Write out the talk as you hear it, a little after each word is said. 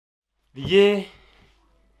The year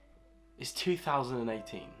is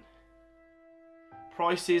 2018.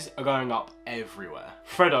 Prices are going up everywhere.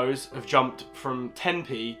 Freddos have jumped from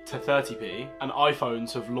 10p to 30p, and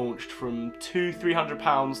iPhones have launched from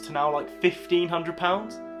 £200–300 to now like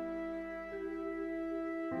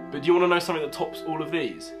 £1,500. But do you want to know something that tops all of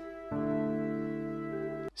these?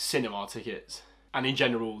 Cinema tickets. And in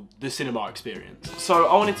general, the cinema experience. So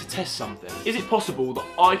I wanted to test something. Is it possible that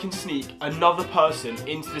I can sneak another person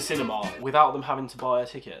into the cinema without them having to buy a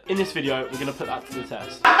ticket? In this video, we're gonna put that to the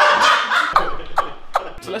test.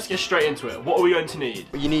 So let's get straight into it. What are we going to need?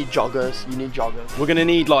 You need joggers, We're gonna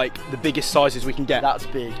need like the biggest sizes we can get. That's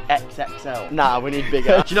big, XXL. Nah, we need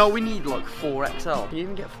bigger. Do you know we need like 4XL? Can you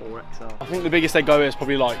even get 4XL? I think the biggest they go is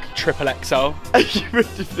probably like XXL. Are you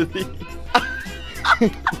ready for these?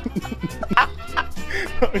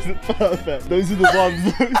 That isn't perfect. Those are the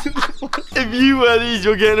ones. If you wear these,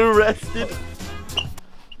 you're getting arrested.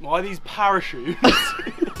 Why are these parachutes?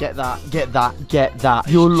 Get that.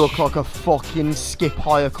 You'll look like a fucking skip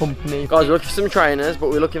hire company. Guys, we're looking for some trainers, but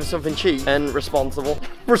we're looking for something cheap and responsible.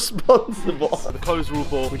 The clothes are all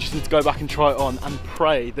bought. We just need to go back and try it on and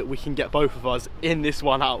pray that we can get both of us in this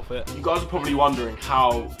one outfit. You guys are probably wondering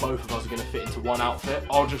how both of us are going to fit into one outfit.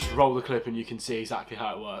 I'll just roll the clip and you can see exactly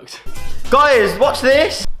how it works. Guys, watch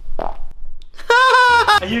this.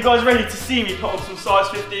 Are you guys ready to see me put on some size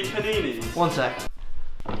 15 paninis? One sec.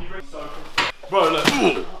 Bro, look.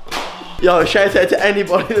 Yo, shout out to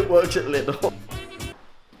anybody that works at Lidl.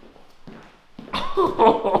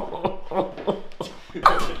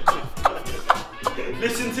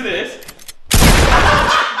 Listen to this.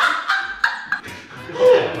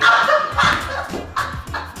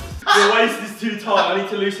 The waist is too tight. I need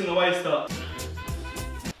to loosen the waist up.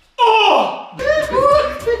 Oh! I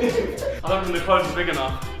don't think the clothes are big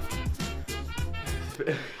enough.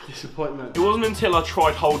 Disappointment. It wasn't until I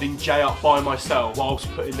tried holding Jay up by myself whilst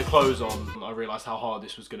putting the clothes on I realised how hard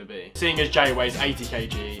this was going to be. Seeing as Jay weighs 80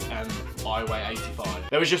 kg and I weigh 85.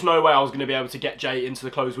 There was just no way I was going to be able to get Jay into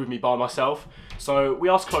the clothes with me by myself. So we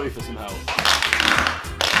asked Chloe for some help.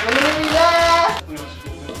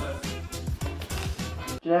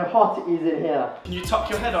 Do you know how hot it is in here? Can you tuck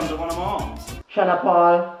your head under one of my arms? Shut up,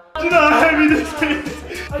 Paul. Do you know how heavy this is?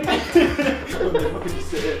 I can just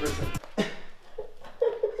sit here for a second.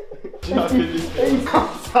 Do you know how good this is? He's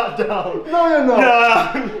sat down. No, you're not.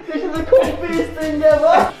 Yeah. This is the comfiest thing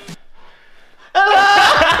ever.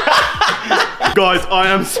 Guys, I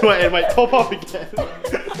am sweating. Wait, pop up again.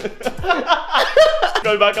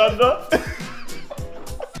 Go back under.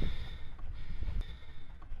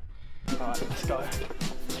 Alright, let's go.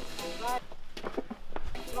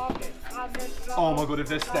 Oh my god, if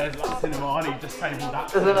there's stairs at the cinema, I need to disable that.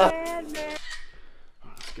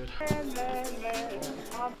 That's good.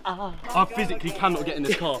 I physically cannot get in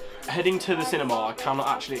this car. Heading to the cinema, I cannot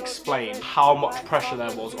actually explain how much pressure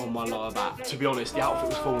there was on my lower back. To be honest, the outfit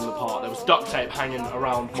was falling apart. There was duct tape hanging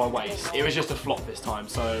around my waist. It was just a flop this time,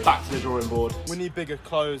 so back to the drawing board. We need bigger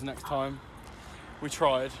clothes next time. We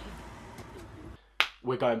tried.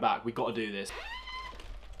 We're going back, we got to do this.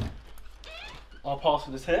 Our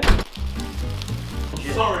password is here.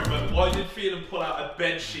 Sorry, but why did Phelan pull out a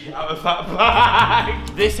bed sheet out of that bag?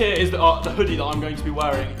 This here is the hoodie that I'm going to be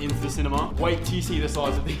wearing into the cinema. Wait till you see the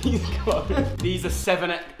size of these clothes. These are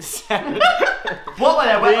 7x7. What were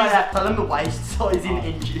they? Tell them the waist size in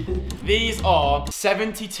inches. These are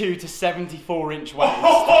 72 to 74 inch waist.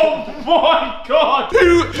 Oh my god!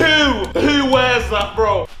 Who wears that,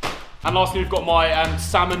 bro? And lastly, we've got my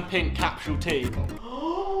salmon pink capsule tee.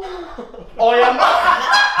 I am.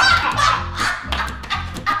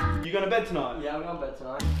 You going to bed tonight? Yeah, I'm going to bed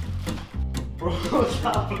tonight. Bro, what's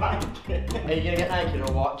that blanket? Are you going to get naked or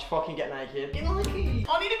what? Just fucking get naked. Get naked.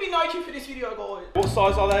 I need to be naked for this video, guys. What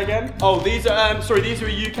size are they again? Oh, these are, sorry, these are a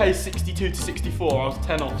UK 62 to 64. I was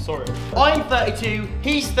 10 off, sorry. I'm 32,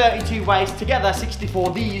 he's 32 waist, together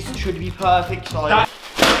 64. These should be perfect size.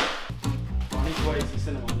 I need to wait to the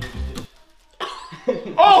cinema.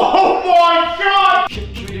 Oh my god!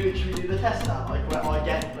 Should we do the test now? Like where I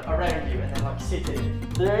get around you and then like sit in.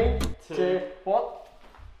 3, 2, 1.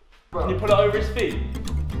 Can you put it over his feet?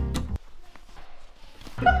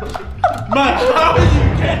 Man, how are you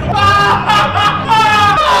getting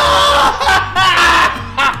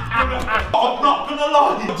I'm not gonna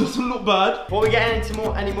lie, it doesn't look bad. Before we get into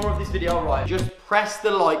any more of this video, right, just press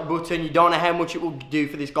the like button. You don't know how much it will do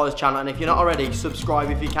for this guy's channel, and if you're not already, subscribe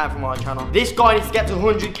if you can for my channel. This guy needs to get to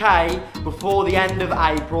 100k before the end of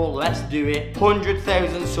April. Let's do it.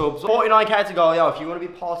 100,000 subs. 49k to go. Yo, if you want to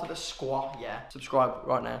be part of the squad, yeah, subscribe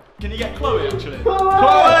right now. Can you get Chloe actually? Chloe!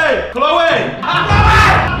 Chloe! Chloe! Chloe!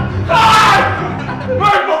 Move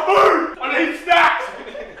my food!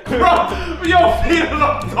 You're feeling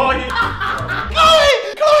I'm dying. Chloe,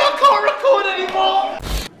 I can't record anymore.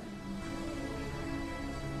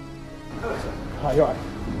 Hi, you alright?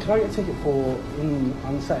 Can I get a ticket for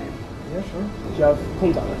Insane? Yeah, sure. Do you have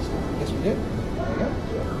contact list? Yes, we do. There you go.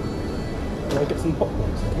 Can I get some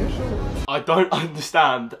popcorn? Yeah, sure. I don't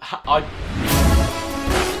understand.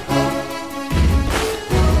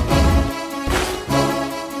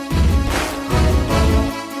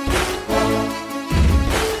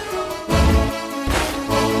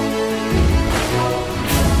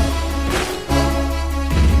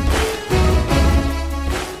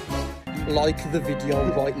 Like the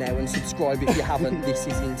video right now and subscribe if you haven't. This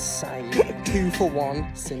is insane. 2 for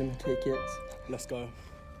 1 cinema tickets. Let's go.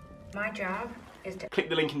 My job is to Click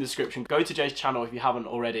the link in the description, go to Jay's channel if you haven't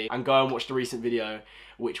already, and go and watch the recent video,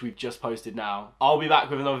 which we've just posted now. I'll be back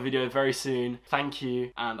with another video very soon. Thank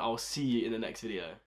you, and I'll see you in the next video.